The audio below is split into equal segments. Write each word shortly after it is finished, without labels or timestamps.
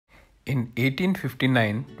In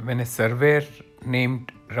 1859, when a surveyor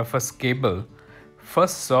named Rufus Cable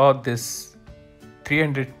first saw this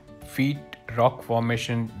 300 feet rock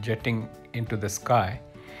formation jetting into the sky,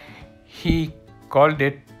 he called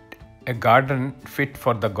it a garden fit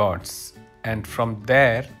for the gods, and from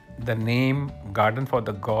there the name Garden for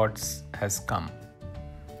the Gods has come.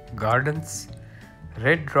 Gardens,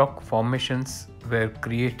 red rock formations were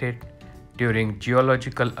created during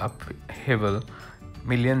geological upheaval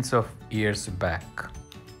millions of years back.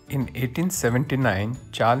 In 1879,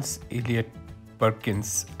 Charles Eliot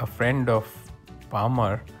Perkins, a friend of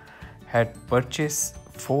Palmer, had purchased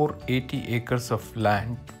 480 acres of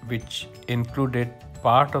land which included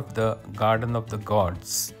part of the Garden of the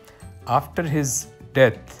Gods. After his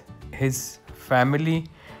death, his family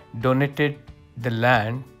donated the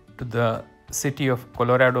land to the city of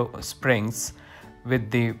Colorado Springs with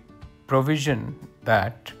the provision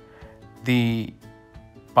that the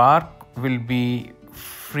park will be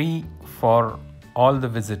free for all the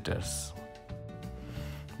visitors.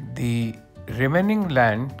 The remaining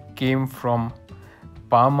land came from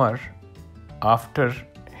Palmer after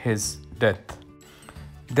his death.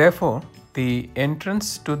 Therefore, the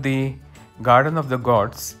entrance to the Garden of the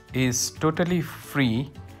Gods is totally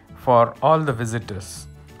free for all the visitors.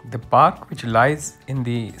 The park, which lies in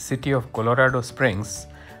the city of Colorado Springs,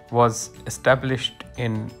 was established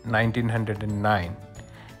in 1909.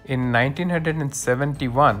 In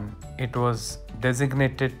 1971, it was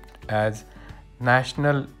designated as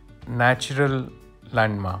National Natural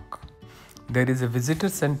Landmark. There is a visitor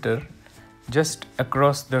center just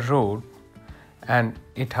across the road, and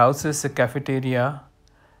it houses a cafeteria,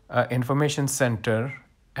 an information center,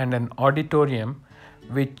 and an auditorium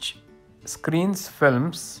which screens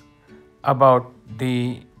films about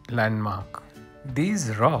the landmark.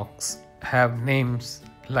 These rocks have names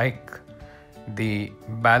like the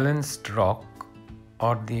Balanced Rock,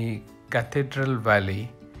 or the Cathedral Valley,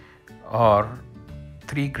 or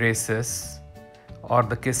Three Graces, or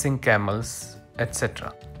the Kissing Camels,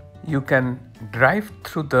 etc. You can drive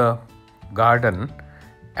through the garden,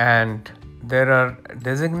 and there are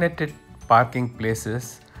designated parking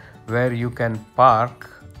places where you can park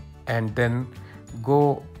and then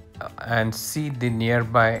go and see the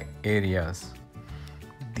nearby areas.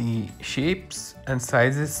 The shapes and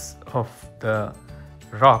sizes of the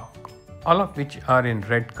rock, all of which are in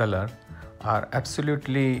red color, are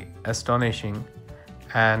absolutely astonishing,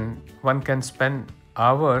 and one can spend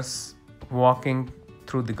hours walking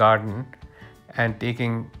through the garden and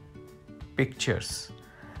taking pictures.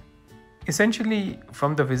 Essentially,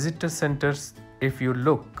 from the visitor centers, if you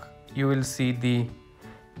look, you will see the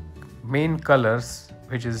main colors,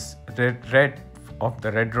 which is red of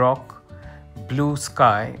the red rock, blue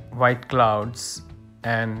sky, white clouds,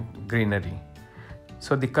 and greenery.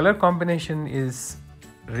 So the color combination is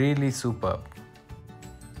really superb.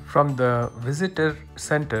 From the visitor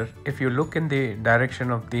center, if you look in the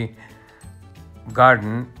direction of the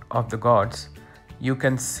Garden of the Gods, you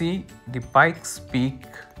can see the Pikes Peak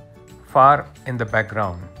far in the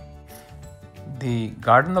background. The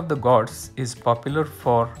Garden of the Gods is popular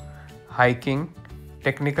for hiking,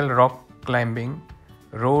 technical rock climbing,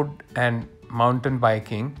 road and mountain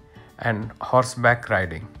biking, and horseback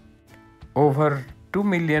riding. Over 2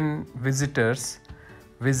 million visitors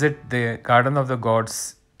visit the Garden of the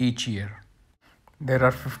Gods each year. There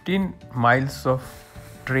are 15 miles of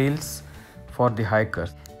trails for the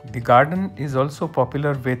hikers. The garden is also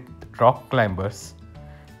popular with rock climbers.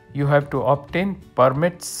 You have to obtain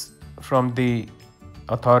permits from the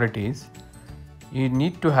authorities. You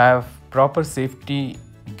need to have proper safety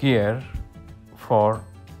gear for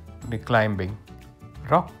the climbing.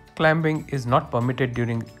 Rock climbing is not permitted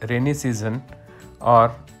during rainy season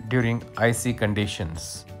or during icy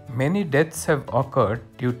conditions. Many deaths have occurred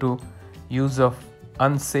due to use of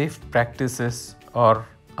unsafe practices or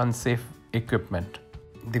unsafe equipment.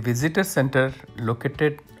 The visitor center,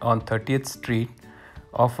 located on 30th Street,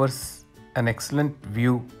 offers an excellent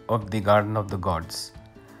view of the Garden of the Gods.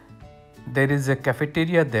 There is a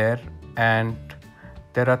cafeteria there, and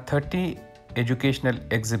there are 30 educational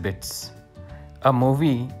exhibits. A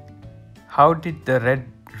movie, How Did the Red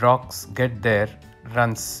Rocks Get There,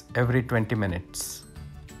 runs every 20 minutes.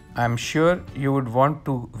 I am sure you would want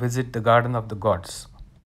to visit the Garden of the Gods.